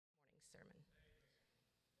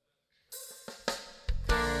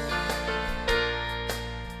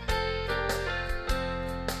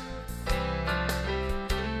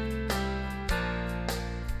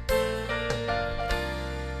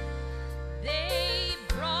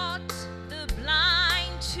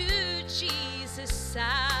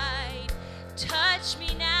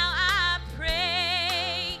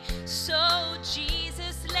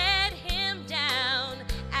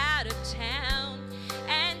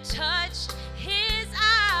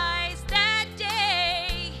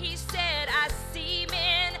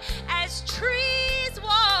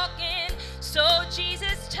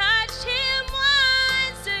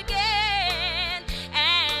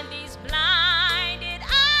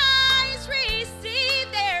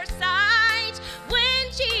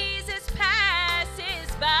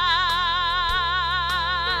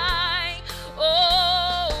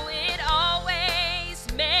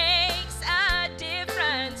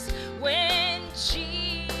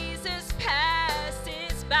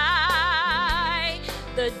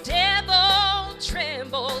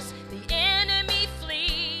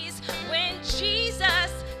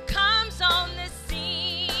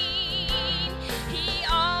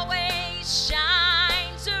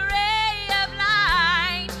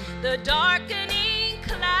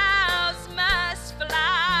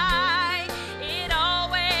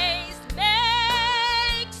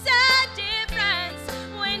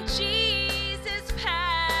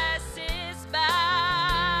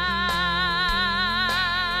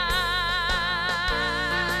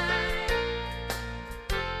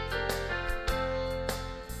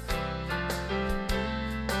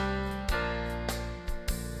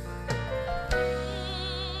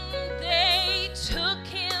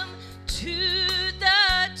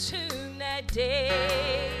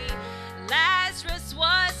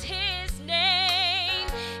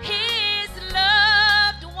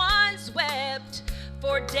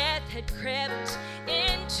had crept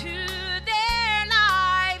into their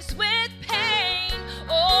lives with pain.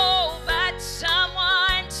 Oh, but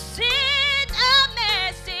someone sent a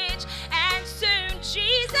message, and soon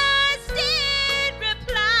Jesus did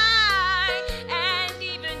reply. And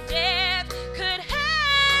even death could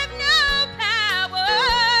have no power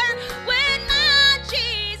when my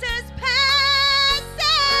Jesus passes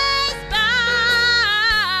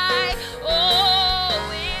by.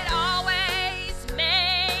 Oh, it always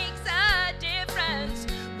makes a difference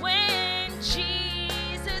when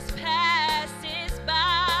Jesus passes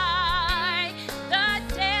by. The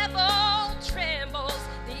devil trembles,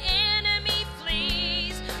 the enemy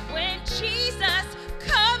flees when Jesus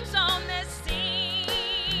comes on the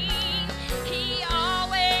scene. He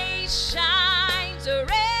always shines a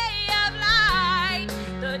ray of light.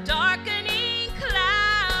 The darkening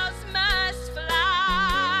clouds must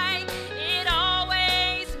fly. It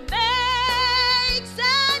always makes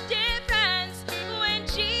a difference when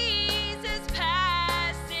Jesus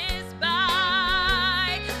passes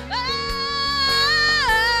by.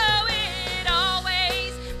 Oh, it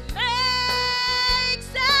always makes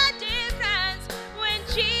a difference when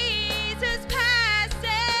Jesus